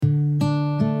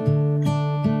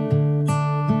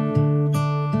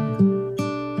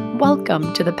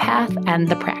Welcome to The Path and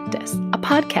the Practice, a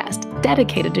podcast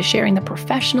dedicated to sharing the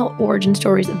professional origin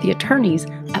stories of the attorneys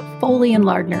at Foley and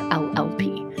Lardner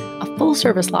LLP, a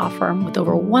full-service law firm with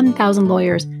over 1,000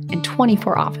 lawyers and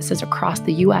 24 offices across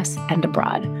the U.S. and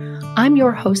abroad. I'm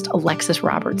your host, Alexis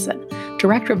Robertson,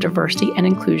 Director of Diversity and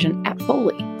Inclusion at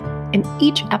Foley. In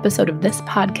each episode of this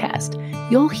podcast,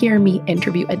 you'll hear me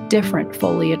interview a different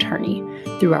Foley attorney.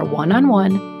 Through our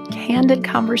one-on-one, candid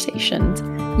conversations,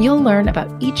 you'll learn about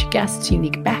each guest's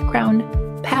unique background,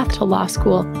 path to law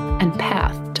school, and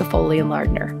path to Foley and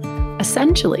Lardner.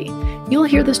 Essentially, you'll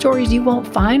hear the stories you won't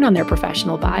find on their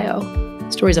professional bio,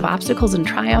 stories of obstacles and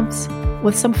triumphs,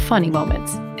 with some funny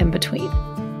moments in between.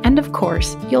 And of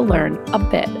course, you'll learn a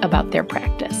bit about their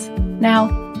practice. Now,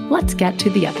 let's get to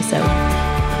the episode.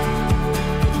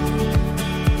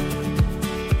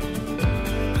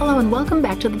 Hello and welcome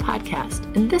back to the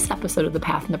podcast. In this episode of The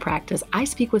Path and the Practice, I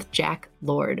speak with Jack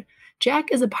Lord.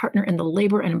 Jack is a partner in the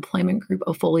Labor and Employment Group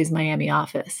of Foley's Miami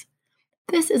office.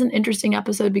 This is an interesting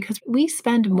episode because we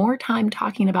spend more time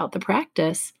talking about the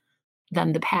practice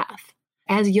than the path.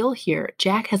 As you'll hear,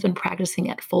 Jack has been practicing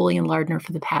at Foley and Lardner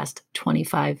for the past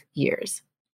 25 years.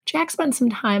 Jack spent some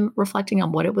time reflecting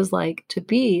on what it was like to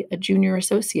be a junior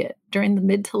associate during the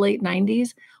mid to late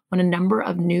 90s when a number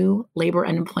of new labor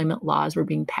and employment laws were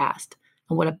being passed,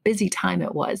 and what a busy time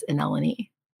it was in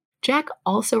L&E. Jack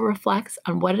also reflects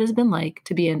on what it has been like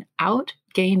to be an out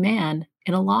gay man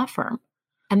in a law firm,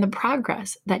 and the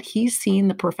progress that he's seen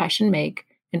the profession make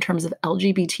in terms of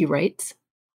LGBT rights.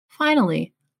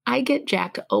 Finally, I get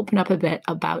Jack to open up a bit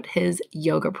about his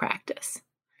yoga practice.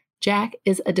 Jack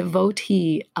is a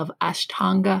devotee of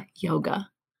Ashtanga Yoga.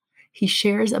 He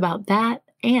shares about that,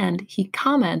 and he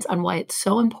comments on why it's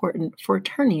so important for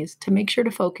attorneys to make sure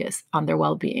to focus on their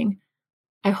well-being.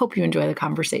 I hope you enjoy the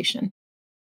conversation.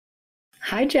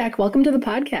 Hi, Jack. Welcome to the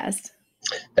podcast.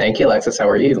 Thank you, Alexis. How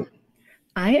are you?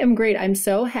 I am great. I'm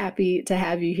so happy to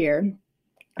have you here.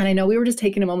 And I know we were just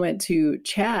taking a moment to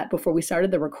chat before we started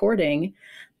the recording.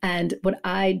 And what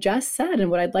I just said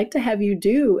and what I'd like to have you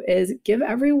do is give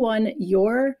everyone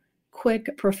your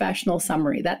quick professional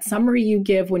summary, that summary you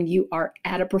give when you are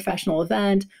at a professional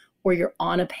event or you're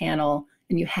on a panel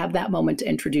and you have that moment to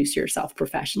introduce yourself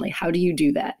professionally. How do you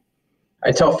do that?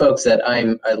 I tell folks that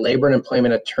I'm a labor and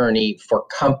employment attorney for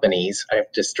companies. I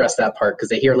have to stress that part because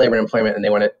they hear labor and employment and they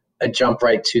want to jump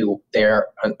right to their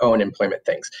own employment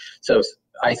things. So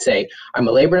I say I'm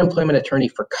a labor and employment attorney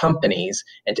for companies.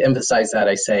 And to emphasize that,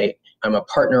 I say I'm a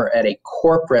partner at a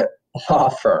corporate law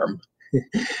firm.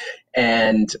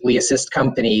 And we assist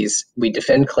companies, we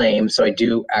defend claims, so I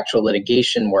do actual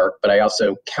litigation work, but I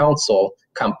also counsel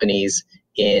companies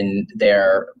in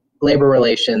their labor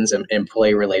relations and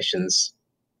employee relations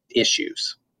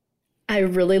issues. I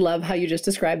really love how you just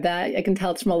described that. I can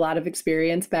tell it's from a lot of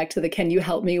experience back to the can you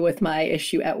help me with my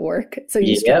issue at work? So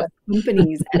you start with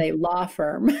companies at a law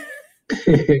firm.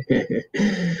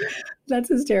 That's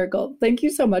hysterical. Thank you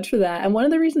so much for that. And one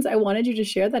of the reasons I wanted you to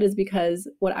share that is because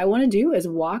what I want to do is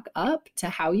walk up to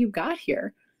how you got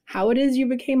here, how it is you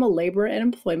became a labor and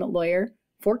employment lawyer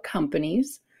for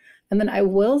companies. And then I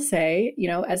will say,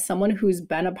 as someone who's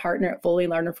been a partner at Foley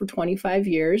and Lardner for 25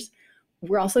 years,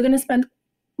 we're also going to spend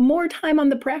more time on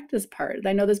the practice part.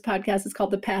 I know this podcast is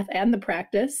called The Path and the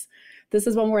Practice. This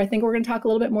is one where I think we're going to talk a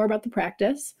little bit more about the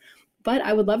practice. But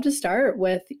I would love to start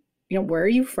with, where are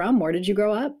you from? Where did you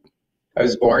grow up? I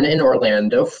was born in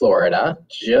Orlando, Florida,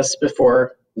 just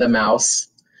before the mouse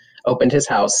opened his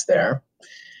house there.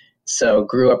 So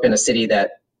grew up in a city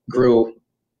that grew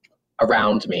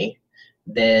around me.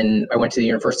 Then I went to the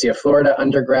University of Florida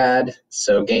undergrad.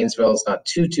 So Gainesville is not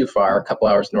too far, a couple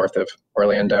hours north of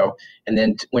Orlando. And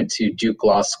then went to Duke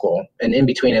Law School. And in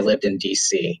between, I lived in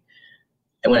DC.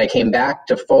 And when I came back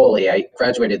to Foley, I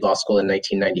graduated law school in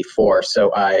 1994.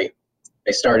 So I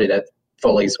started at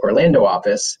Foley's Orlando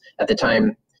office. At the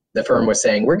time, the firm was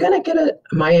saying, we're going to get a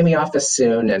Miami office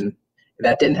soon. And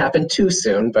that didn't happen too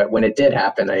soon. But when it did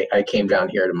happen, I came down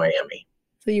here to Miami.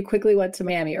 So you quickly went to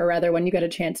Miami, or rather when you got a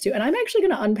chance to. And I'm actually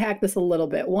going to unpack this a little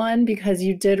bit. One, because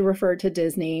you did refer to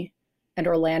Disney and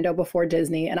Orlando before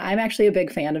Disney. And I'm actually a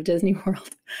big fan of Disney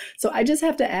World. So I just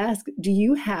have to ask, do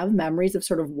you have memories of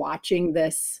sort of watching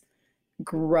this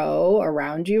grow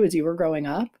around you as you were growing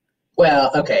up?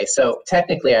 Well, okay, so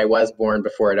technically I was born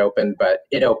before it opened, but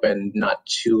it opened not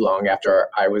too long after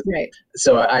I was. Right.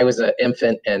 So I was an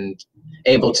infant and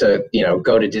able to,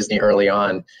 go to Disney early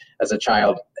on as a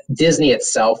child. Disney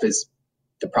itself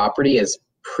the property is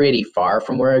pretty far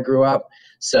from where I grew up.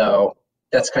 So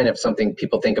that's kind of something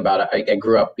people think about. I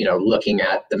grew up, looking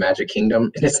at the Magic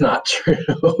Kingdom, and it's not true.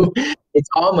 It's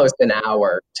almost an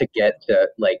hour to get to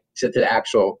the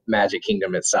actual Magic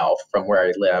Kingdom itself from where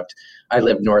I lived. I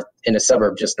lived north in a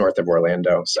suburb just north of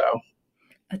Orlando. So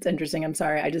that's interesting. I'm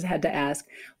sorry. I just had to ask.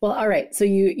 Well, all right. So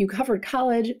you covered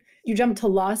college, you jumped to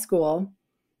law school.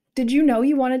 Did you know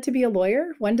you wanted to be a lawyer?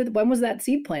 When was that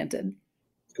seed planted?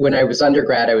 when I was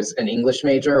undergrad, I was an English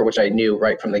major, which I knew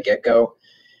right from the get-go,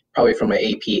 probably from my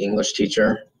AP English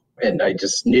teacher. And I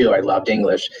just knew I loved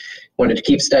English, wanted to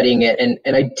keep studying it.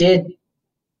 And I did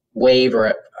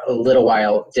waver a little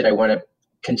while. Did I want to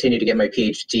continue to get my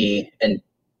PhD and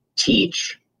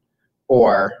teach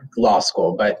or law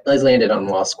school? But I landed on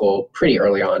law school pretty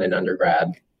early on in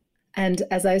undergrad. And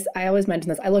as I always mention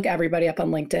this, I look everybody up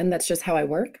on LinkedIn. That's just how I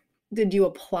work. Did you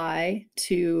apply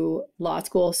to law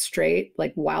school straight,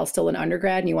 like while still in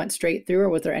undergrad, and you went straight through, or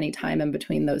was there any time in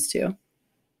between those two?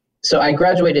 So I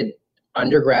graduated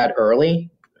undergrad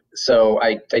early. So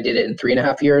I did it in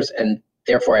 3.5 years, and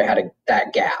therefore I had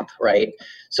that gap, right?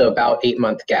 So about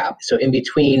 8-month gap. So in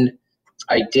between,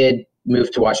 I did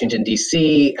move to Washington,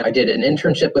 D.C. I did an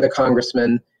internship with a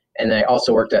congressman, and I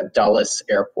also worked at Dulles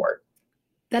Airport.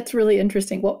 That's really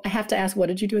interesting. Well, I have to ask, what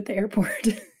did you do at the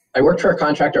airport? I worked for a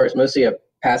contractor. I was mostly a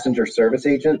passenger service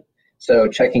agent, so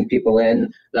checking people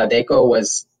in. LADECO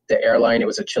was the airline. It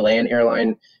was a Chilean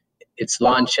airline. It's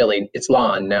LAN Chile. It's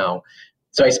LAN now.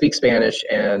 So I speak Spanish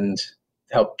and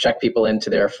help check people into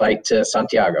their flight to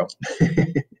Santiago.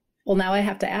 Well, now I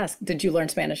have to ask, did you learn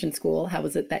Spanish in school? How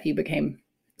was it that you became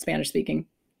Spanish speaking?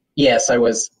 Yes, I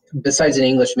was. Besides an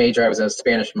English major, I was a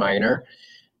Spanish minor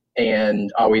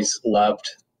and always loved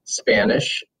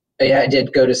Spanish. I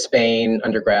did go to Spain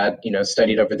undergrad,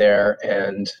 studied over there,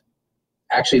 and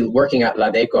actually working at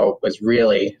LADECO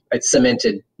it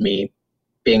cemented me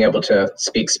being able to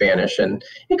speak Spanish, and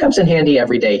it comes in handy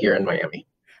every day here in Miami.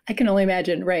 I can only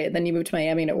imagine, right? Then you move to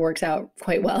Miami and it works out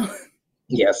quite well.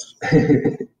 Yes.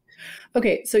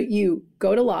 Okay, so you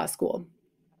go to law school.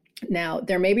 Now,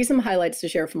 there may be some highlights to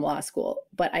share from law school,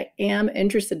 but I am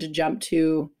interested to jump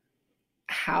to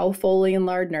how Foley and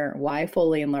Lardner, why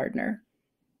Foley and Lardner?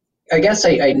 I guess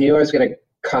I knew I was going to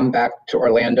come back to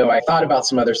Orlando. I thought about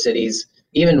some other cities,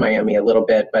 even Miami a little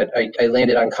bit, but I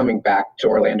landed on coming back to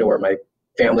Orlando where my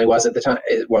family was at the time,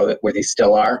 well, where they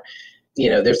still are.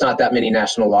 There's not that many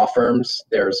national law firms.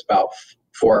 There's about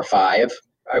 4 or 5.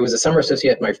 I was a summer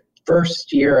associate my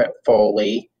first year at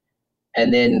Foley,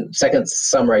 and then second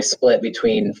summer I split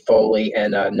between Foley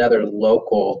and another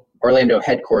local Orlando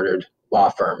headquartered law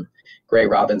firm, Gray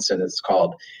Robinson is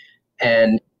called.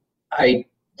 And I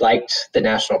liked the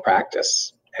national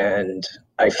practice and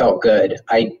I felt good.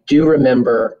 I do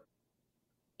remember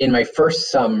in my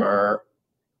first summer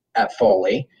at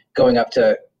Foley going up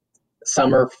to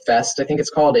Summer Fest, I think it's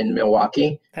called, in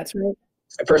Milwaukee. That's right.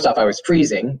 First off, I was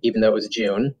freezing, even though it was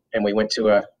June, and we went to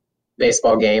a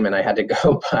baseball game and I had to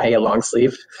go buy a long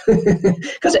sleeve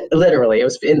because literally it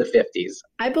was in the 50s.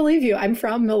 I believe you. I'm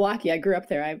from Milwaukee. I grew up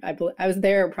there. I was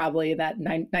there probably that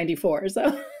 94.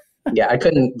 So yeah, I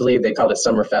couldn't believe they called it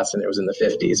Summerfest and it was in the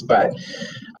 50s. But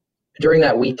during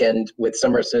that weekend with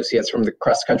summer associates from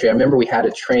across the country, I remember we had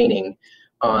a training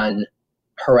on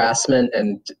harassment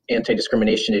and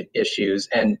anti-discrimination issues,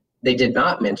 and they did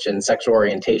not mention sexual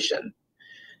orientation.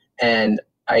 And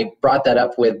I brought that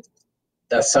up with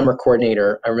the summer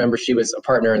coordinator. I remember she was a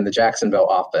partner in the Jacksonville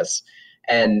office,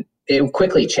 and it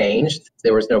quickly changed.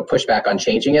 There was no pushback on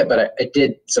changing it, but it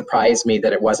did surprise me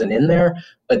that it wasn't in there.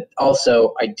 But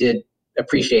also I did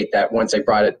appreciate that once I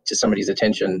brought it to somebody's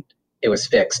attention, it was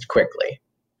fixed quickly.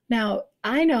 Now,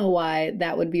 I know why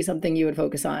that would be something you would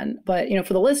focus on, but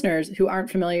for the listeners who aren't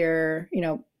familiar,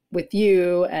 with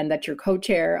you and that you're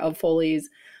co-chair of Foley's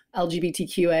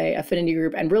LGBTQA affinity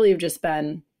group and really have just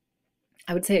been,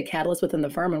 I would say, a catalyst within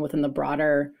the firm and within the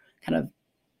broader kind of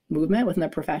movement within the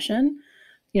profession.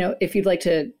 If you'd like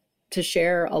to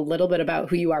share a little bit about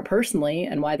who you are personally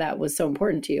and why that was so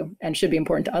important to you and should be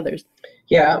important to others.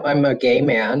 Yeah, I'm a gay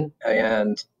man,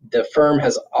 and the firm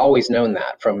has always known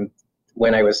that from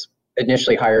when I was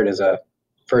initially hired as a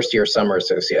first-year summer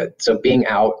associate. So being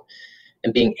out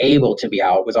and being able to be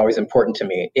out was always important to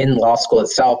me. In law school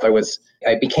itself,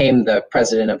 I became the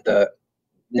president of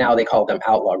now they call them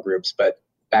outlaw groups, but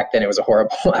back then it was a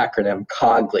horrible acronym,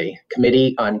 COGLE,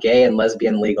 Committee on Gay and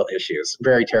Lesbian Legal Issues.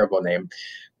 Very terrible name.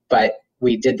 But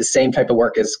we did the same type of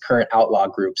work as current outlaw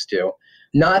groups do.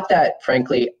 Not that,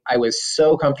 frankly, I was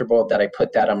so comfortable that I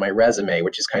put that on my resume,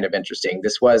 which is kind of interesting.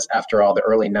 This was, after all, the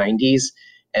early 90s.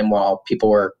 And while people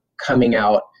were coming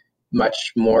out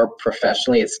much more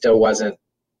professionally, it still wasn't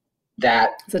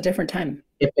that. It's a different time.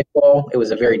 Typical. It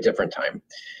was a very different time.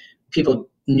 People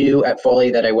knew at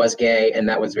Foley that I was gay, and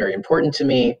that was very important to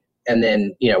me. And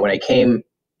then, when I came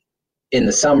in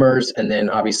the summers, and then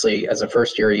obviously as a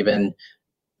first year even,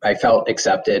 I felt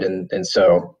accepted. And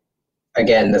so,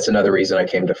 again, that's another reason I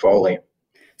came to Foley.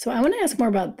 So I want to ask more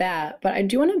about that, but I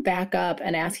do want to back up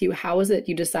and ask you, how was it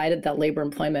you decided that labor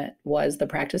employment was the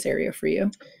practice area for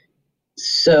you?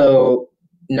 So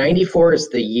 94 is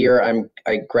the year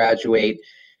I graduate,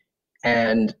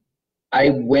 and I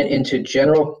went into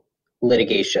general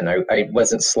litigation. I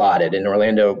wasn't slotted in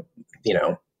Orlando.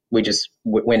 We just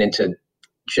went into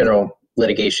general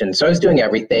litigation. So I was doing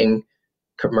everything: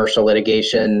 commercial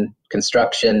litigation,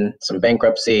 construction, some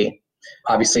bankruptcy,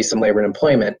 obviously some labor and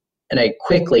employment. And I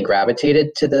quickly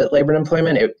gravitated to the labor and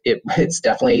employment. It's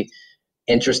definitely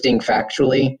interesting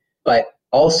factually, but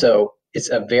also it's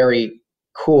a very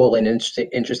cool and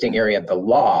interesting area of the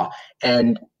law.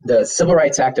 And the Civil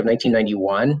Rights Act of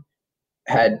 1991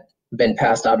 had been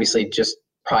passed obviously just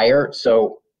prior.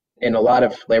 So in a lot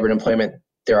of labor and employment,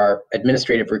 there are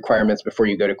administrative requirements before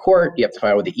you go to court. You have to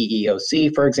file with the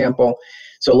EEOC, for example.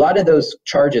 So a lot of those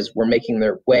charges were making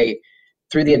their way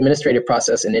through the administrative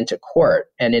process and into court.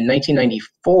 And in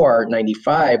 1994,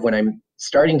 95, when I'm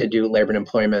starting to do labor and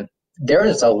employment, there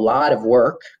is a lot of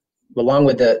work, along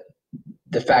with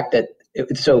the fact that,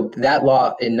 so that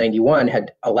law in 91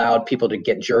 had allowed people to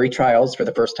get jury trials for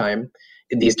the first time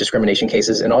in these discrimination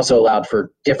cases, and also allowed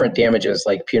for different damages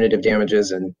like punitive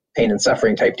damages and pain and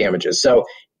suffering type damages. So,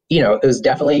 it was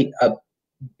definitely a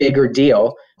bigger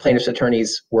deal. Plaintiffs'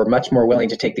 attorneys were much more willing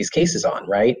to take these cases on,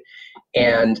 right?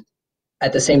 And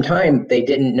at the same time, they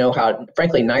didn't know how,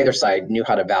 frankly, neither side knew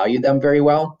how to value them very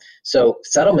well. So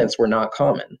settlements were not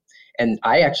common. And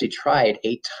I actually tried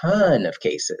a ton of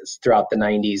cases throughout the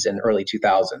 90s and early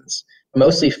 2000s,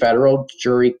 mostly federal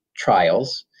jury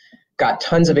trials, got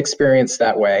tons of experience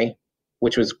that way,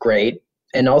 which was great.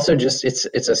 And also just, it's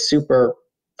a super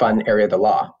fun area of the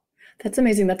law. That's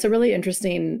amazing. That's a really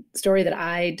interesting story that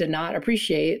I did not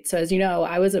appreciate. So as you know,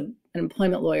 I was an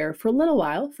employment lawyer for a little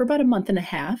while, for about a month and a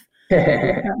half.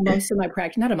 Most of my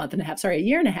practice, not a month and a half, sorry, a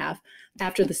year and a half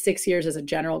after the 6 years as a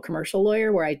general commercial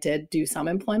lawyer, where I did do some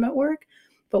employment work.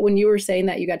 But when you were saying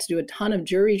that you got to do a ton of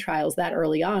jury trials that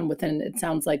early on, within, it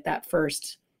sounds like that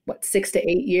first, 6 to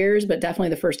 8 years, but definitely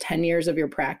the first 10 years of your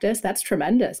practice, that's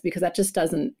tremendous, because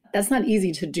that's not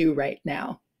easy to do right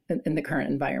now in the current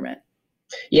environment.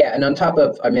 Yeah. And on top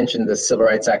of, I mentioned the Civil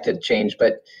Rights Act had changed,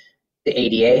 but the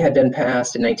ADA had been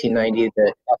passed in 1990,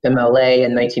 the FMLA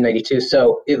in 1992.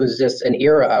 So it was just an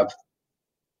era of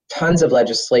tons of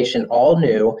legislation, all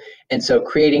new. And so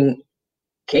creating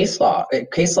case law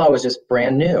was just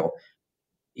brand new.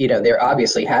 There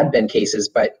obviously had been cases,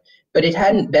 but it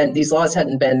hadn't been, these laws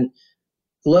hadn't been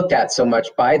looked at so much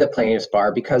by the plaintiffs'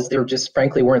 bar, because there just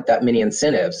frankly weren't that many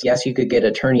incentives. Yes, you could get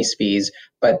attorney's fees,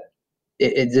 but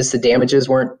it just, the damages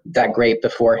weren't that great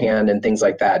beforehand and things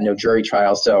like that. No jury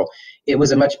trials. So it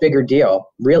was a much bigger deal,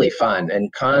 really fun,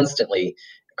 and constantly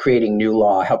creating new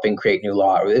law, helping create new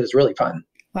law. It was really fun.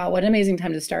 Wow, what an amazing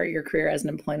time to start your career as an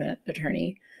employment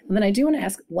attorney. And then I do want to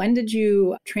ask, when did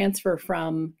you transfer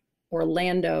from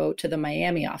Orlando to the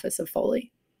Miami office of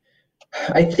Foley?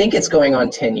 I think it's going on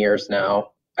 10 years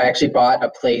now. I actually bought a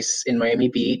place in Miami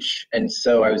Beach, and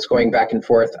so I was going back and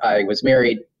forth. I was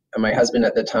married, and my husband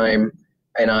at the time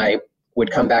and I would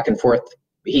come back and forth.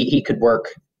 He could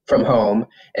work from home,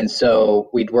 and so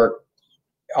we'd work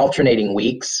alternating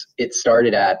weeks. It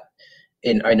started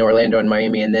in Orlando and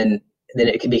Miami, and then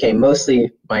it became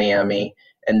mostly Miami.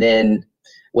 And then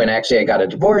when actually I got a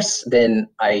divorce, then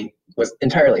I was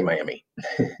entirely Miami.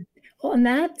 Well, and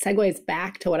that segues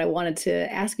back to what I wanted to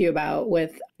ask you about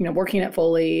with, working at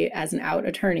Foley as an out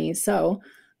attorney. So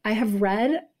I have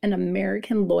read an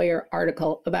American Lawyer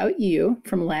article about you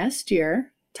from last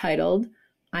year titled,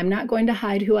 "I'm Not Going to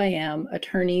Hide Who I Am,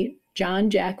 Attorney John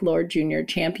Jack Lord Jr.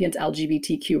 Champions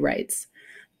LGBTQ Rights."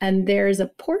 And there's a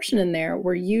portion in there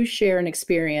where you share an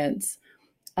experience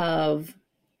of,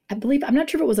 I believe, I'm not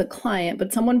sure if it was a client,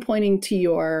 but someone pointing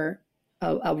to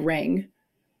a ring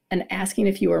and asking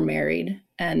if you were married,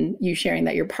 and you sharing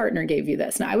that your partner gave you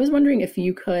this. Now, I was wondering if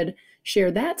you could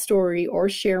share that story or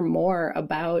share more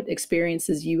about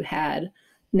experiences you had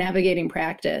navigating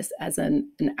practice as an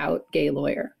out gay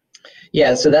lawyer.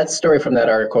 Yeah, so that story from that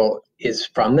article is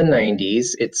from the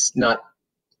 90s. It's not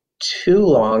too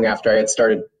long after I had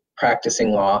started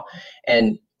practicing law.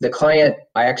 And the client,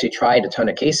 I actually tried a ton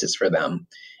of cases for them.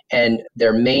 And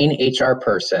their main HR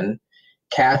person,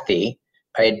 Kathy,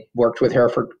 I had worked with her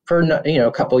for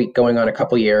going on a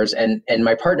couple years, and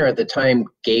my partner at the time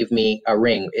gave me a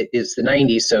ring. It is the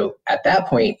 90s, so at that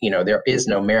point, there is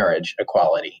no marriage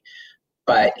equality.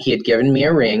 But he had given me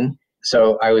a ring,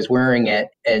 so I was wearing it,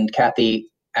 and Kathy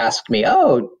asked me,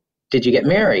 "Oh, did you get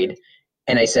married?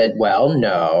 And I said, well,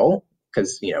 no,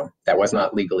 because, that was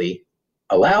not legally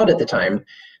allowed at the time,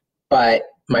 but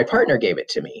my partner gave it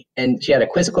to me. And she had a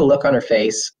quizzical look on her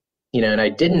face, and I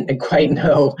didn't quite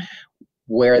know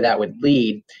where that would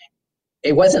lead.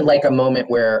 It wasn't like a moment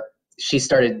where she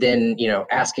started then,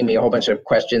 asking me a whole bunch of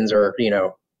questions or,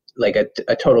 like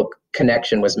a total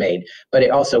connection was made, but it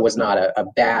also was not a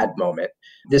bad moment.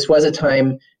 This was a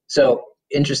time. So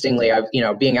interestingly,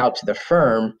 being out to the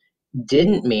firm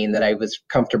didn't mean that I was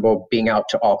comfortable being out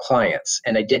to all clients.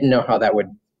 And I didn't know how that would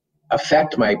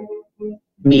affect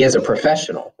me as a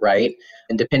professional, right?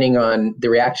 And depending on the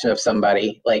reaction of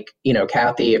somebody, like,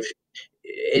 Kathy, if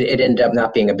it ended up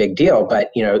not being a big deal,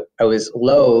 but, I was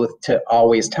loath to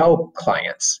always tell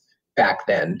clients back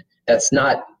then. That's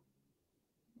not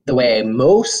the way I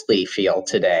mostly feel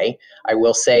today. I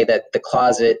will say that the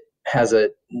closet has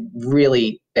a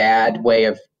really bad way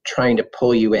of trying to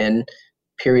pull you in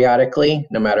periodically,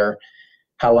 no matter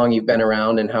how long you've been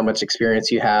around and how much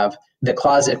experience you have. The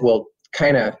closet will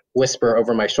kind of whisper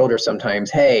over my shoulder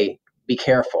sometimes, hey, be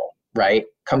careful, right?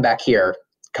 Come back here,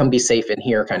 come be safe in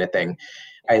here, kind of thing.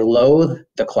 I loathe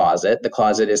the closet. The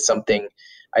closet is something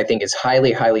I think is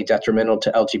highly, highly detrimental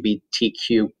to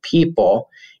LGBTQ people.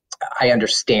 I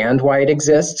understand why it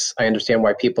exists. I understand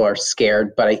why people are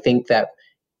scared, but I think that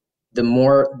the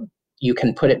more you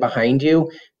can put it behind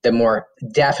you, the more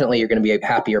definitely you're going to be a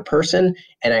happier person.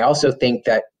 And I also think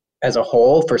that as a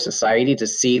whole, for society to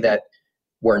see that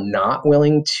we're not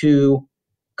willing to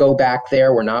go back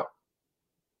there, we're not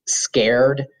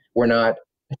scared, we're not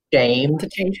ashamed. To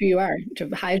change who you are, to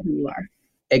hide who you are.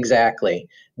 Exactly.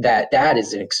 That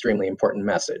is an extremely important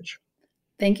message.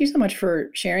 Thank you so much for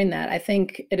sharing that. I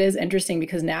think it is interesting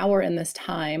because now we're in this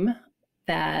time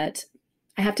that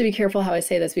I have to be careful how I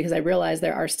say this because I realize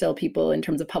there are still people in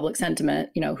terms of public sentiment,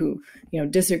 who,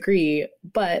 disagree,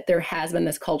 but there has been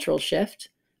this cultural shift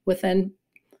within,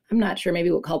 I'm not sure,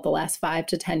 maybe we'll call it the last 5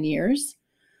 to 10 years.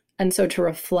 And so to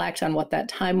reflect on what that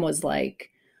time was like,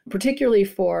 particularly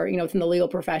for, within the legal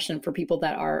profession, for people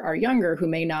that are younger who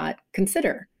may not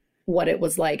consider what it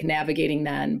was like navigating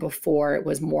then before it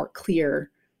was more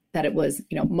clear that it was,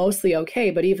 mostly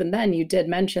okay. But even then you did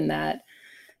mention that,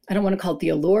 I don't want to call it the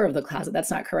allure of the closet.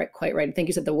 That's not correct, quite right. I think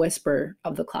you said the whisper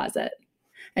of the closet.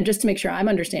 And just to make sure I'm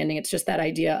understanding, it's just that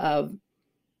idea of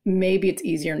maybe it's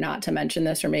easier not to mention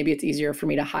this, or maybe it's easier for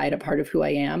me to hide a part of who I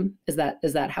am. Is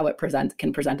that how it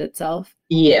can present itself?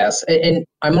 Yes. And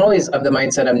I'm always of the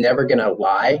mindset I'm never going to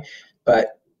lie,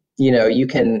 but you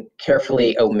can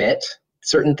carefully omit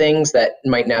certain things that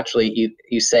might naturally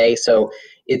you say. So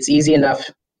it's easy enough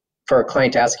for a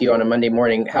client to ask you on a Monday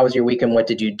morning, how was your weekend? What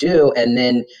did you do? And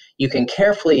then you can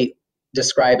carefully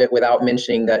describe it without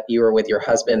mentioning that you were with your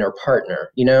husband or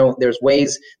partner. There's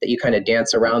ways that you kind of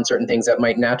dance around certain things that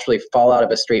might naturally fall out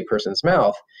of a straight person's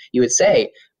mouth. You would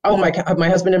say, oh, my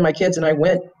husband and my kids and I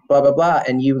went, blah, blah, blah.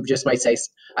 And you just might say,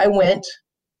 I went,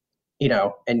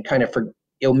 and kind of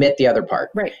omit the other part.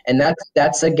 Right. And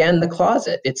that's again, the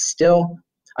closet. It's still,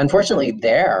 unfortunately,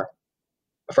 there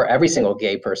for every single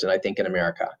gay person, I think, in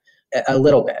America, a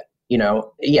little bit,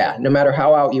 yeah, no matter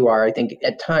how out you are, I think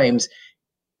at times,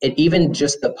 even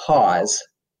just the pause,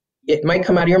 it might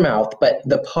come out of your mouth, but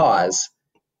the pause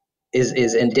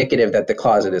is indicative that the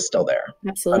closet is still there.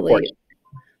 Absolutely.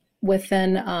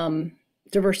 Within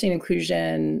diversity and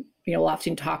inclusion, we'll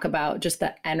often talk about just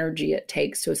the energy it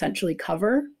takes to essentially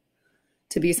cover,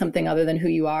 to be something other than who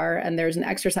you are. And there's an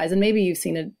exercise, and maybe you've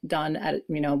seen it done at,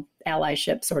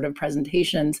 allyship sort of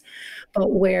presentations,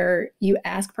 but where you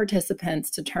ask participants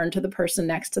to turn to the person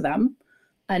next to them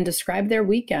and describe their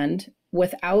weekend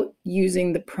without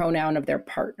using the pronoun of their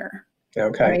partner.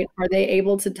 Okay. Right? Are they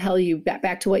able to tell you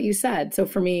back to what you said? So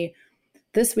for me,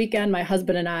 this weekend, my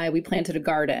husband and I, we planted a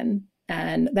garden,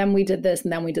 and then we did this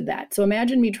and then we did that. So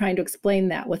imagine me trying to explain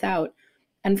that without,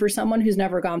 and for someone who's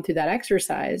never gone through that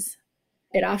exercise,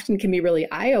 it often can be really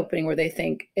eye-opening where they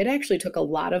think it actually took a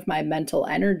lot of my mental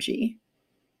energy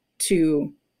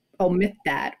to omit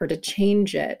that or to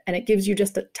change it. And it gives you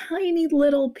just a tiny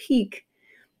little peek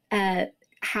at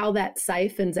how that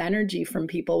siphons energy from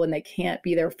people when they can't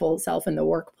be their full self in the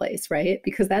workplace, right?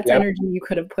 Because that's energy you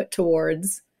could have put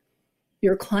towards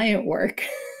your client work,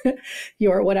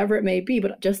 your whatever it may be,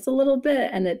 but just a little bit.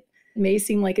 And it may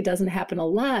seem like it doesn't happen a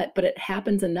lot, but it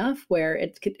happens enough where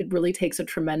it really takes a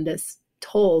tremendous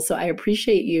toll. So I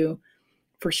appreciate you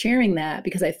for sharing that,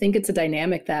 because I think it's a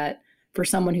dynamic that for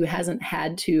someone who hasn't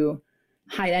had to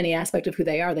hide any aspect of who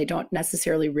they are, they don't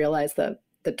necessarily realize the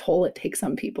toll it takes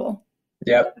on people.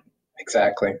 Yep,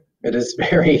 exactly. It is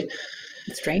very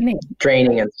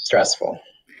draining and stressful.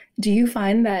 Do you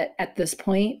find that at this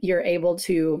point you're able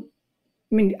to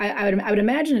mean, I would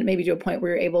imagine it maybe to a point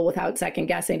where you're able, without second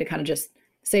guessing, to kind of just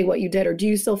say what you did, or do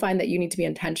you still find that you need to be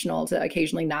intentional to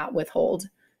occasionally not withhold,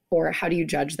 or how do you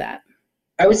judge that?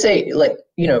 I would say, like,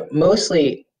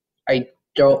 mostly I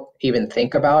don't even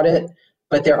think about it,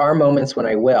 but there are moments when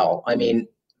I will. I mean,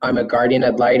 I'm a guardian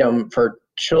ad litem for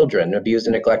children, abused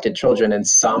and neglected children, and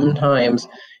sometimes,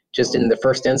 just in the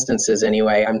first instances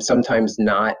anyway, I'm sometimes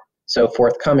not so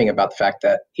forthcoming about the fact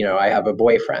that, I have a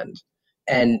boyfriend.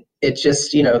 And it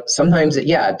just, sometimes it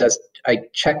does. I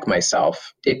check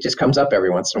myself. It just comes up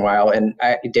every once in a while. And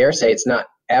I dare say it's not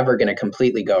ever going to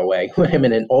completely go away. When I'm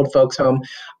in an old folks home,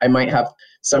 I might have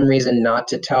some reason not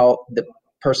to tell the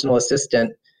personal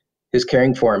assistant who's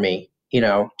caring for me,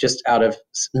 just out of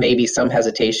maybe some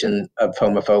hesitation of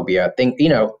homophobia.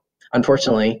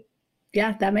 Unfortunately.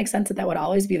 Yeah, that makes sense that would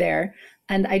always be there.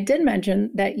 And I did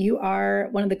mention that you are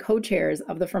one of the co-chairs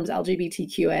of the firm's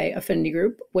LGBTQA affinity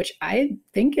group, which I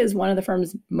think is one of the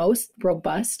firm's most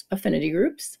robust affinity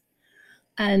groups.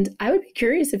 And I would be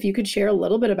curious if you could share a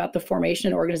little bit about the formation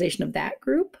and organization of that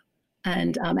group,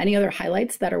 and any other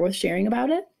highlights that are worth sharing about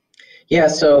it. Yeah,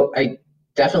 so I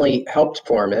definitely helped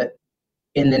form it.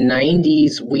 In the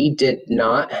 90s, we did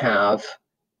not have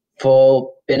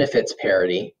full benefits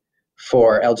parity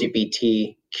for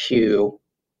LGBTQ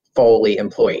Foley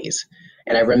employees.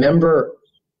 And I remember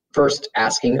first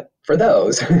asking for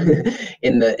those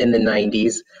in the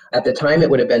 90s. At the time, it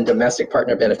would have been domestic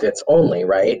partner benefits only,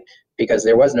 right? Because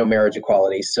there was no marriage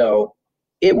equality. So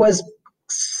it was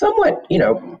somewhat,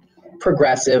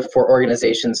 progressive for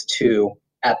organizations to,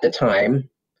 at the time,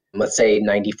 let's say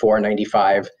 94,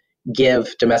 95,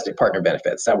 give domestic partner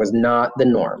benefits. That was not the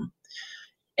norm.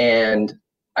 And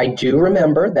I do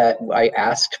remember that I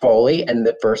asked Foley, and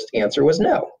the first answer was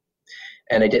no.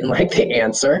 And I didn't like the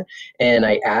answer. And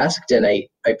I asked, and I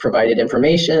provided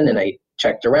information, and I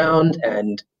checked around,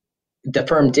 and the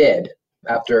firm did,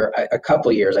 after a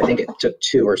couple years, I think it took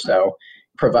 2 or so,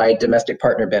 provide domestic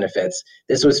partner benefits.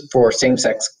 This was for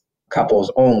same-sex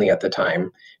couples only at the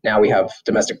time. Now we have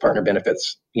domestic partner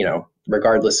benefits,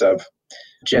 regardless of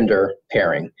gender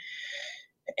pairing.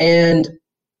 And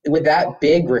with that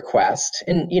big request,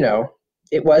 and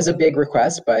it was a big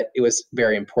request, but it was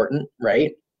very important,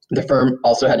 right? The firm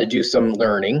also had to do some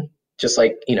learning, just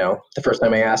like, the first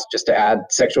time I asked just to add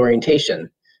sexual orientation.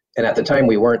 And at the time,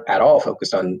 we weren't at all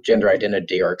focused on gender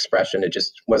identity or expression. It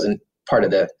just wasn't part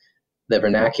of the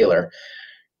vernacular,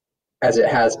 as it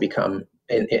has become,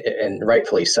 and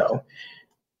rightfully so.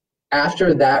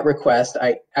 After that request,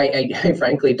 I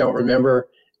frankly don't remember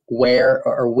where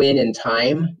or when in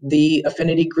time the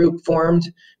affinity group formed,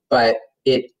 but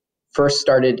it first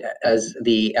started as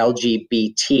the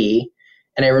LGBT.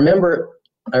 And I remember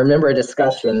a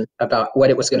discussion about what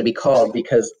it was going to be called,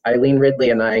 because Eileen Ridley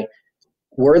and I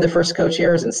were the first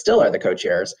co-chairs and still are the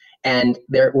co-chairs. And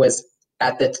there was,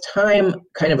 at the time,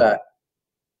 kind of a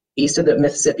east of the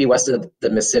Mississippi, west of the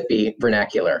Mississippi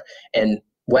vernacular. And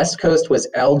West Coast was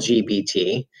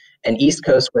LGBT and East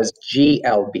Coast was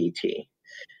GLBT.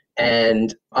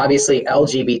 And obviously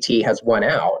LGBT has won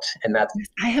out, and that's...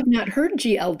 I have not heard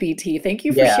GLBT. Thank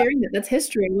you for sharing that. That's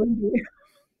history.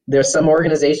 There's some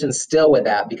organizations still with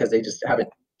that because they just haven't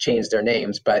changed their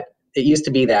names, but it used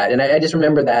to be that. And I just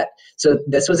remember that. So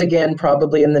this was, again,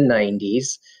 probably in the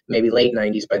 90s, maybe late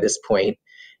 90s by this point.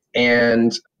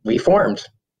 And we formed.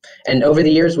 And over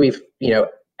the years, we've,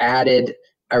 added,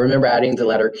 I remember adding the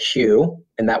letter Q,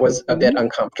 and that was a bit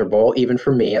uncomfortable, even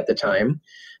for me at the time.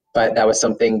 But that was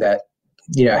something that,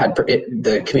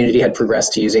 the community had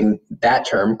progressed to using that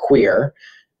term, queer.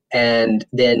 And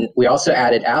then we also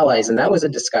added allies, and that was a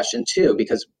discussion too,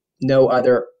 because no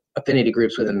other affinity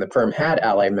groups within the firm had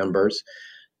ally members.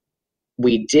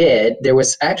 We did. There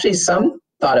was actually some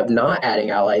thought of not adding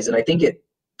allies, and I think it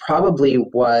probably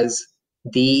was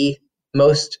the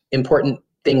most important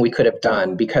thing we could have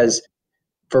done, because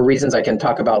for reasons I can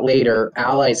talk about later,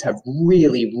 allies have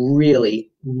really, really,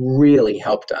 really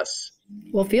helped us.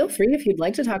 Well, feel free if you'd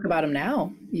like to talk about them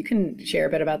now. You can share a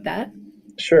bit about that.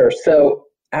 Sure. So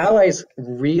allies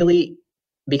really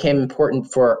became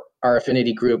important for our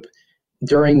affinity group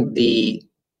during the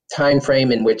time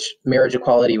frame in which marriage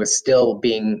equality was still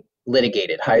being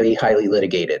litigated, highly, highly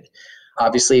litigated.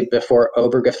 Obviously, before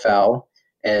Obergefell,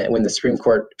 and when the Supreme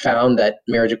Court found that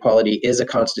marriage equality is a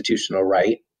constitutional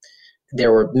right,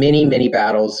 there were many, many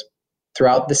battles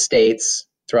throughout the states,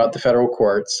 throughout the federal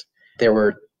courts. There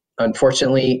were,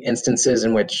 unfortunately, instances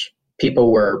in which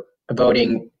people were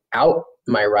voting out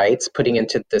my rights, putting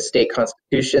into the state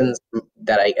constitutions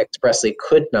that I expressly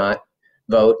could not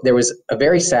vote. There was a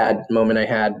very sad moment I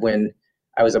had when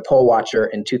I was a poll watcher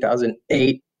in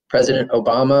 2008. President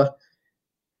Obama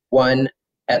won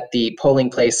at the polling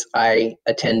place I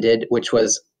attended, which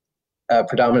was a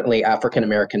predominantly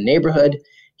African-American neighborhood.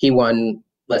 He won,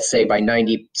 let's say, by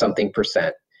 90 something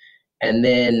percent. And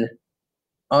then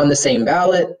on the same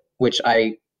ballot, which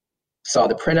I saw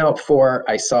the printout for,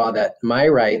 I saw that my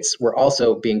rights were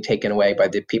also being taken away by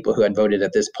the people who had voted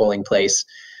at this polling place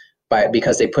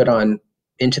because they put on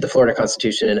into the Florida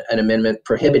Constitution an amendment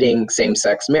prohibiting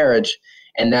same-sex marriage,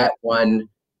 and that won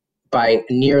by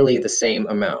nearly the same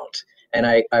amount. And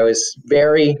I was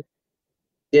very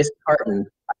disheartened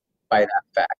by that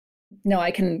fact. No,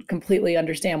 I can completely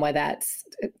understand why that's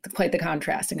quite the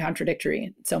contrast and contradictory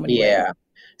in so many ways. Yeah.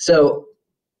 So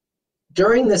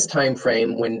during this time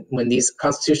frame, when these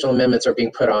constitutional amendments are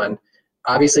being put on,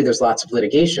 obviously there's lots of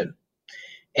litigation.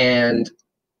 And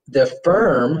the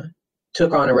firm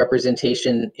took on a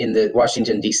representation in the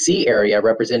Washington, D.C. area,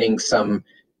 representing some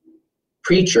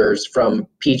preachers from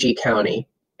PG County,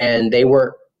 and they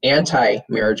were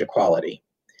anti-marriage equality.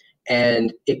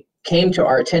 And it came to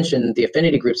our attention, the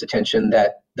affinity group's attention,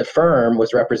 that the firm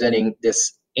was representing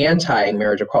this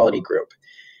anti-marriage equality group.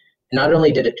 Not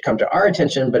only did it come to our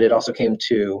attention, but it also came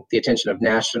to the attention of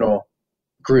national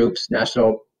groups,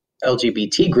 national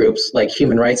LGBT groups like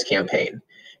Human Rights Campaign.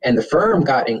 And the firm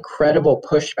got incredible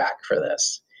pushback for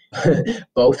this,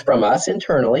 both from us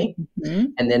internally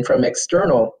and then from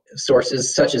external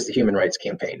sources such as the Human Rights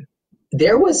Campaign.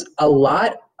 There was a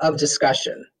lot of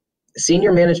discussion.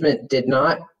 Senior management did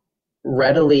not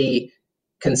readily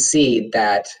concede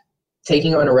that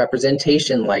taking on a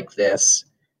representation like this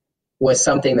was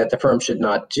something that the firm should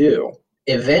not do.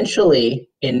 Eventually,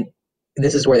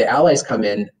 this is where the allies come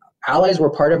in. Allies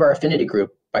were part of our affinity group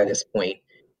by this point,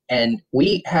 and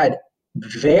we had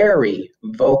very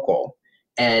vocal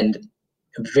and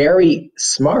very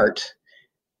smart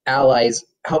allies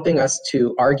helping us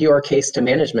to argue our case to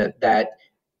management that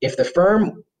if the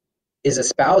firm is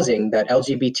espousing that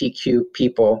LGBTQ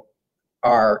people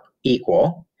are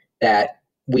equal, that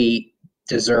we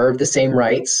deserve the same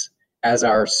rights as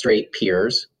our straight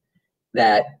peers,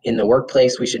 that in the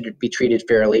workplace we should be treated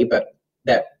fairly, but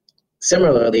that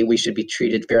similarly we should be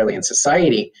treated fairly in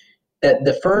society, that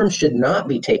the firm should not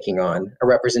be taking on a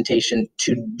representation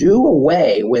to do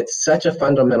away with such a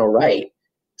fundamental right,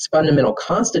 fundamental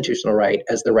constitutional right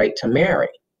as the right to marry.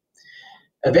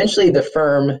 Eventually the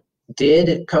firm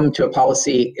did come to a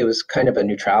policy, it was kind of a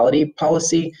neutrality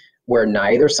policy, where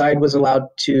neither side was allowed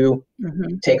to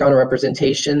take on a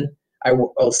representation. I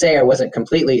will say I wasn't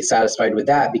completely satisfied with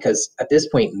that, because at this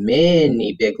point,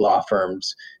 many big law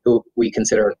firms who we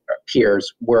consider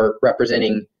peers were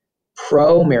representing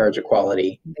pro-marriage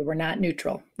equality. They were not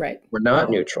neutral, right? Were not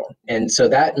neutral. And so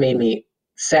that made me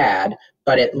sad,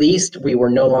 but at least we were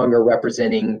no longer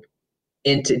representing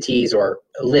entities or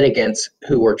litigants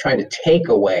who were trying to take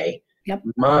away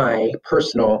my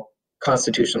personal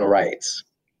constitutional rights.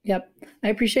 Yep. I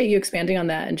appreciate you expanding on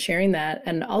that and sharing that.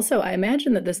 And also, I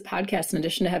imagine that this podcast, in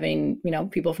addition to having,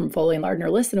 people from Foley and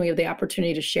Lardner listen, we have the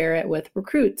opportunity to share it with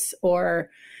recruits or,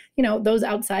 those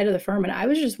outside of the firm. And I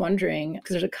was just wondering,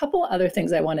 because there's a couple other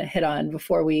things I want to hit on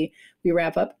before we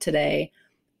wrap up today.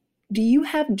 Do you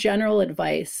have general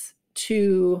advice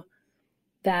to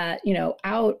that,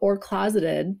 out or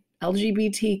closeted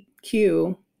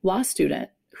LGBTQ law student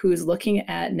who's looking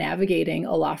at navigating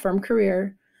a law firm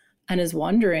career and is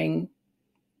wondering,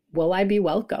 will I be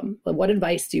welcome? What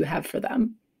advice do you have for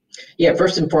them? Yeah,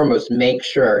 first and foremost, make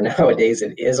sure nowadays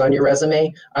it is on your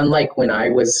resume. Unlike when I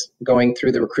was going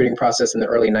through the recruiting process in the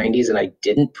early 90s and I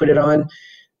didn't put it on.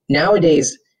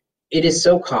 Nowadays, it is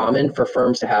so common for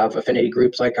firms to have affinity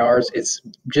groups like ours.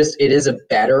 It is a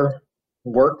better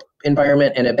work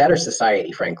environment and a better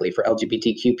society, frankly, for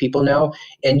LGBTQ people now.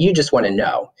 And you just want to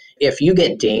know, if you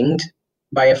get dinged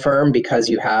by a firm because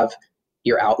you have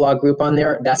your outlaw group on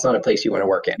there, that's not a place you want to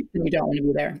work in. You don't want to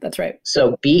be there. That's right.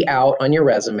 So be out on your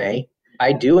resume.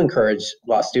 I do encourage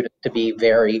law students to be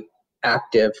very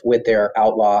active with their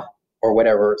outlaw or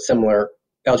whatever similar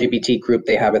LGBT group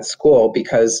they have at school,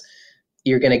 because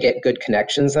you're going to get good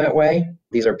connections that way.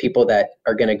 These are people that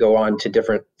are going to go on to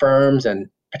different firms and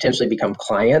potentially become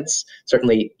clients.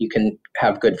 Certainly you can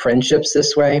have good friendships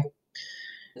this way.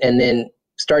 And then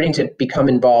starting to become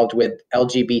involved with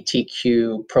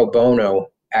LGBTQ pro bono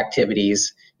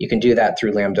activities. You can do that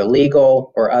through Lambda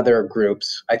Legal or other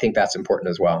groups. I think that's important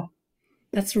as well.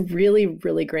 That's really,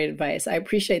 really great advice. I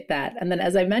appreciate that. And then,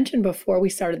 as I mentioned before we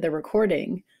started the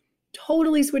recording,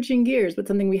 totally switching gears, but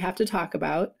something we have to talk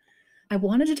about. I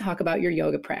wanted to talk about your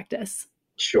yoga practice.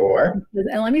 Sure.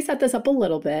 And let me set this up a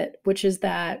little bit, which is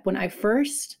that when I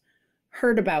first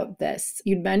heard about this,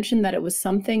 you'd mentioned that it was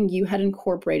something you had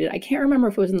incorporated. I can't remember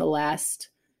if it was in the last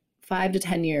 5 to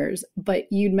 10 years, but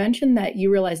you'd mentioned that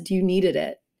you realized you needed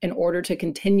it in order to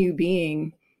continue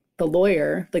being the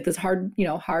lawyer, like this hard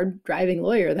driving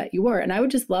lawyer that you were. And I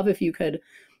would just love if you could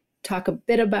talk a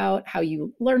bit about how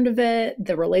you learned of it,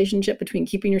 the relationship between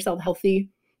keeping yourself healthy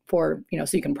for,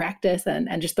 so you can practice,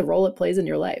 and just the role it plays in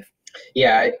your life.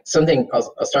 Yeah, something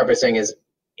I'll start by saying is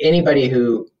anybody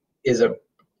who is a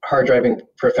hard driving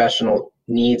professional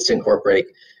needs to incorporate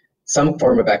some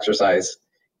form of exercise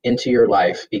into your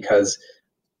life, because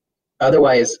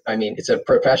otherwise, it's a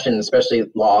profession, especially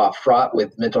law, fraught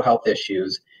with mental health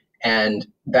issues. And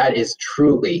that is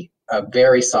truly a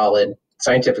very solid,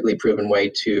 scientifically proven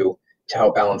way to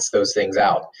help balance those things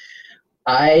out.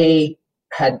 I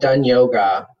had done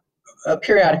yoga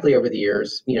periodically over the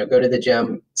years, go to the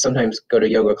gym, sometimes go to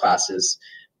yoga classes.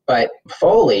 But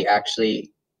Foley,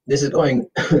 actually, this is going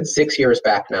 6 years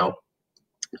back now,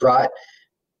 brought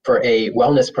for a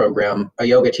wellness program a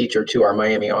yoga teacher to our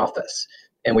Miami office.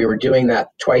 And we were doing that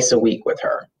twice a week with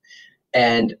her.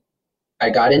 And I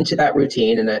got into that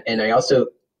routine, and I also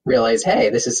realized,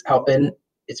 hey, this is helping.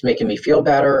 It's making me feel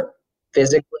better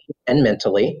physically and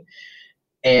mentally.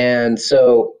 And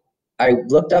so I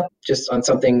looked up just on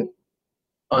something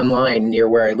online near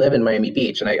where I live in Miami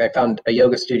Beach, and I found a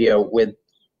yoga studio with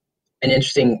an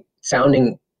interesting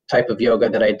sounding type of yoga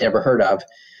that I'd never heard of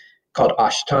called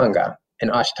Ashtanga. And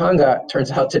Ashtanga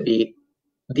turns out to be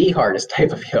the hardest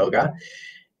type of yoga.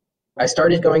 I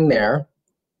started going there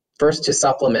first to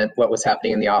supplement what was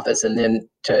happening in the office, and then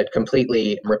to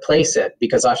completely replace it,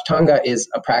 because Ashtanga is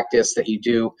a practice that you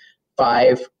do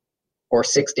 5 or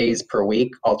 6 days per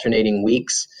week, alternating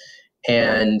weeks.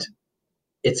 And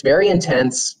it's very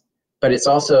intense, but it's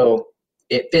also,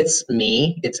 it fits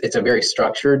me. It's a very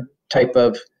structured type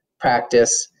of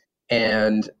practice,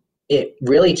 and it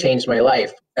really changed my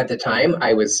life. At the time,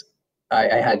 I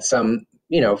had some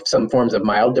forms of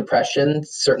mild depression,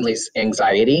 certainly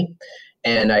anxiety,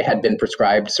 and I had been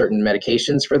prescribed certain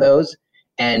medications for those.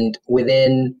 And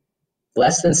within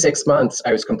less than 6 months,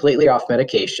 I was completely off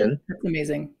medication. That's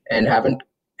amazing. And haven't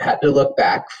had to look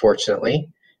back, fortunately.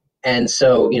 And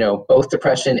so, both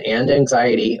depression and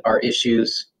anxiety are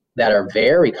issues that are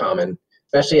very common,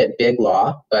 especially at big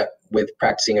law, but with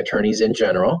practicing attorneys in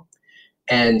general.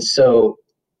 And so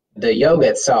the yoga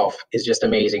itself is just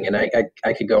amazing. And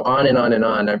I could go on and on and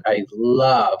on. I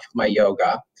love my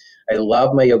yoga. I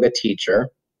love my yoga teacher.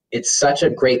 It's such a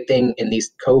great thing in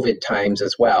these COVID times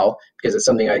as well, because it's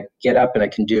something I get up and I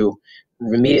can do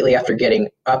immediately after getting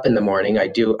up in the morning. I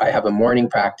have a morning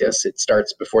practice. It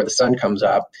starts before the sun comes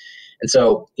up. And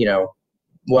so,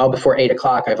 well before 8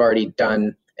 o'clock, I've already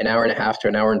done an hour and a half to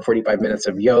an hour and 45 minutes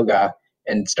of yoga,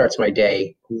 and starts my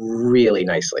day really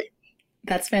nicely.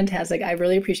 That's fantastic. I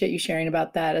really appreciate you sharing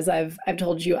about that. As I've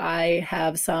told you, I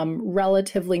have some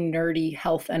relatively nerdy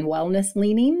health and wellness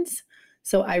leanings.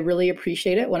 So I really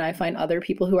appreciate it when I find other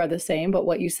people who are the same. But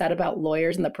what you said about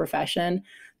lawyers and the profession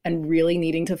and really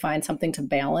needing to find something to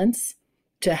balance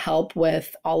to help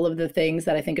with all of the things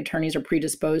that I think attorneys are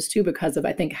predisposed to because of,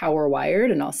 I think, how we're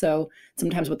wired, and also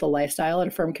sometimes what the lifestyle at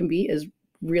a firm can be, is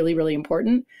really, really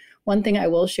important. One thing I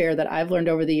will share that I've learned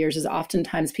over the years is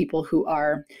oftentimes people who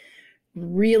are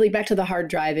really back to the hard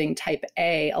driving type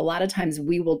A lot of times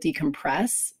we will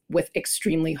decompress with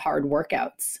extremely hard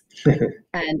workouts.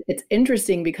 And it's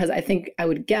interesting because I think I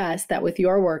would guess that with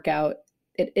your workout,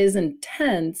 it is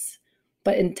intense,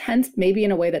 but intense maybe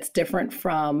in a way that's different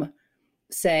from,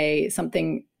 say,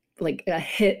 something like a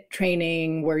HIIT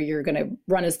training where you're going to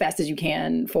run as fast as you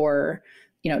can for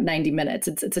 90 minutes.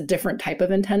 It's a different type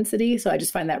of intensity. So I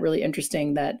just find that really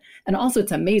interesting and also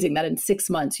it's amazing that in 6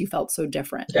 months you felt so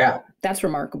different. Yeah. That's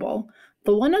remarkable.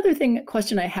 The one other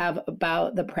question I have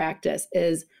about the practice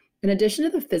is, in addition to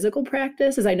the physical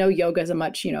practice, as I know yoga is a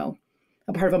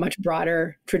part of a much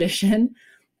broader tradition,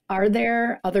 are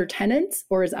there other tenets,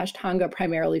 or is Ashtanga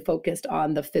primarily focused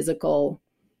on the physical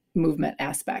movement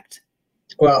aspect?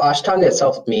 Well, Ashtanga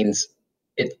itself means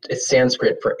it's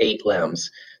Sanskrit for 8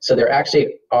 limbs. So there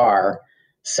actually are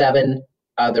 7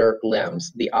 other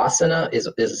limbs. The asana is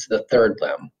the 3rd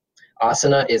limb.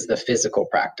 Asana is the physical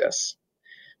practice.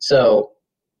 So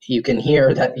you can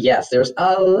hear that, yes, there's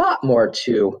a lot more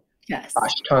to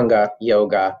Ashtanga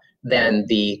yoga than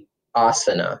the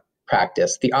asana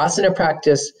practice. The asana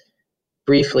practice,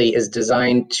 briefly, is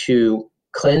designed to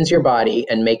cleanse your body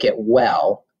and make it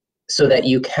well so that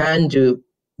you can do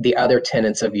the other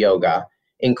tenets of yoga,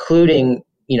 including,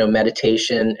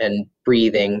 meditation and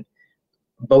breathing,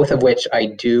 both of which I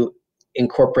do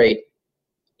incorporate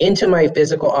into my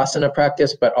physical asana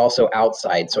practice, but also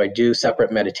outside. So I do separate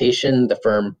meditation. The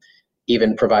firm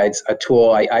even provides a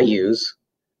tool I use,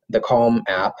 the Calm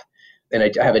app, and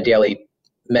I have a daily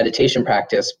meditation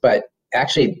practice, but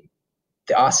actually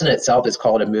the asana itself is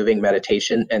called a moving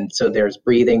meditation. And so there's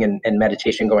breathing and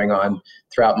meditation going on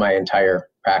throughout my entire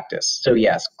practice. So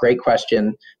yes, great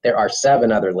question. There are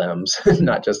 7 other limbs,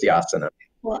 not just the asana.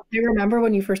 Well, I remember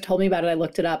when you first told me about it, I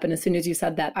looked it up. And as soon as you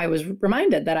said that, I was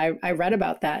reminded that I read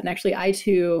about that. And actually, I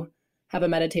too have a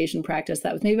meditation practice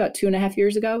that was maybe about 2.5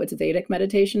 years ago. It's a Vedic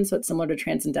meditation, so it's similar to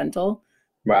Transcendental.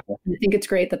 Wow. I think it's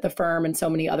great that the firm and so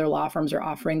many other law firms are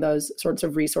offering those sorts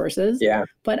of resources. Yeah.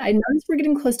 But I noticed we're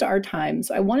getting close to our time.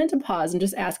 So I wanted to pause and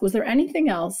just ask, was there anything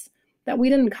else that we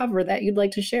didn't cover that you'd like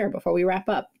to share before we wrap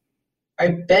up?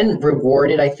 I've been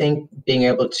rewarded, I think, being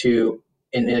able to,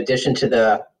 in addition to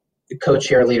the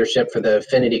co-chair leadership for the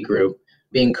affinity group,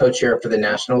 being co-chair for the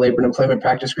National Labor and Employment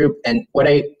Practice Group. And what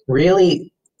I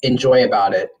really enjoy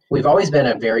about it, we've always been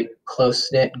a very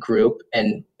close-knit group,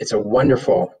 and it's a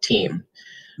wonderful team.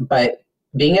 But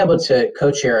being able to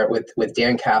co-chair it with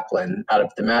Dan Kaplan out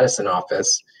of the Madison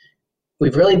office,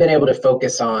 we've really been able to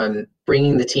focus on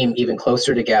bringing the team even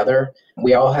closer together.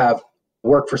 We all have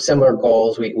work for similar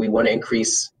goals. We want to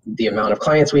increase the amount of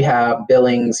clients we have,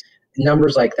 billings,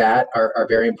 numbers like that are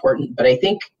very important. But I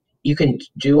think you can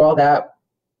do all that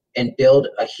and build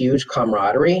a huge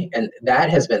camaraderie. And that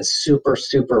has been super,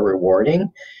 super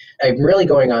rewarding. I'm really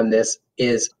going on this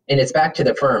and it's back to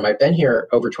the firm. I've been here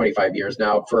over 25 years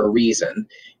now for a reason.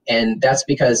 And that's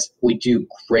because we do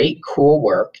great, cool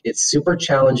work. It's super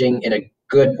challenging in a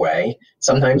good way.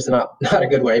 Sometimes not a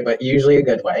good way, but usually a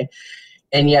good way.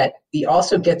 And yet we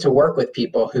also get to work with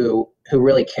people who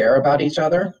really care about each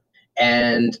other.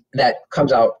 And that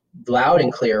comes out loud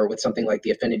and clear with something like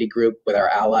the affinity group with our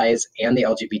allies and the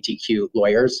LGBTQ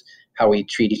lawyers, how we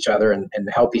treat each other and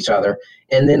help each other.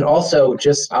 And then also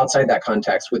just outside that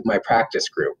context with my practice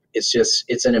group.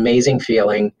 It's an amazing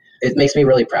feeling. It makes me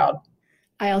really proud.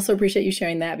 I also appreciate you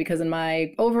sharing that, because in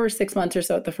my over 6 months or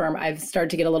so at the firm, I've started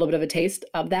to get a little bit of a taste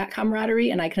of that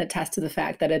camaraderie. And I can attest to the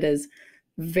fact that it is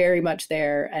very much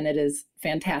there and it is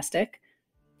fantastic.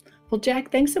 Well,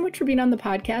 Jack, thanks so much for being on the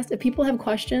podcast. If people have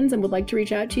questions and would like to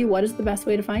reach out to you, what is the best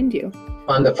way to find you?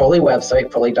 On the Foley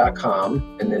website,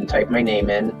 foley.com, and then type my name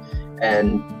in,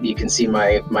 and you can see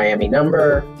my Miami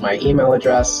number, my email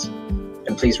address,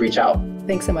 and please reach out.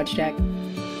 Thanks so much, Jack.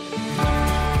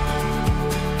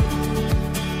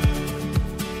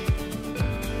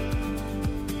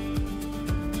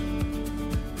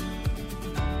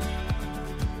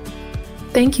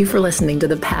 Thank you for listening to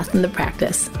The Path and the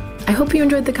Practice. I hope you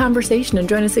enjoyed the conversation and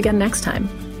join us again next time.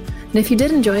 And if you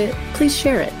did enjoy it, please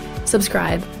share it,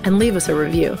 subscribe, and leave us a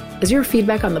review, as your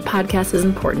feedback on the podcast is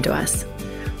important to us.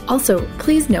 Also,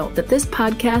 please note that this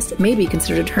podcast may be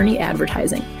considered attorney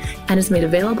advertising and is made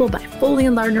available by Foley &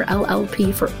 Lardner,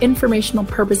 LLP for informational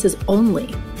purposes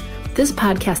only. This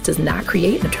podcast does not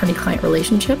create an attorney-client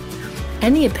relationship.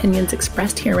 Any opinions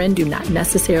expressed herein do not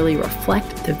necessarily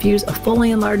reflect the views of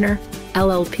Foley & Lardner,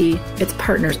 LLP, its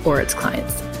partners, or its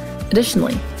clients.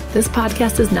 Additionally, this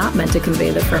podcast is not meant to convey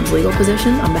the firm's legal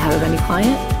position on behalf of any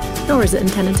client, nor is it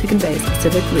intended to convey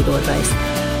specific legal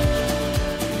advice.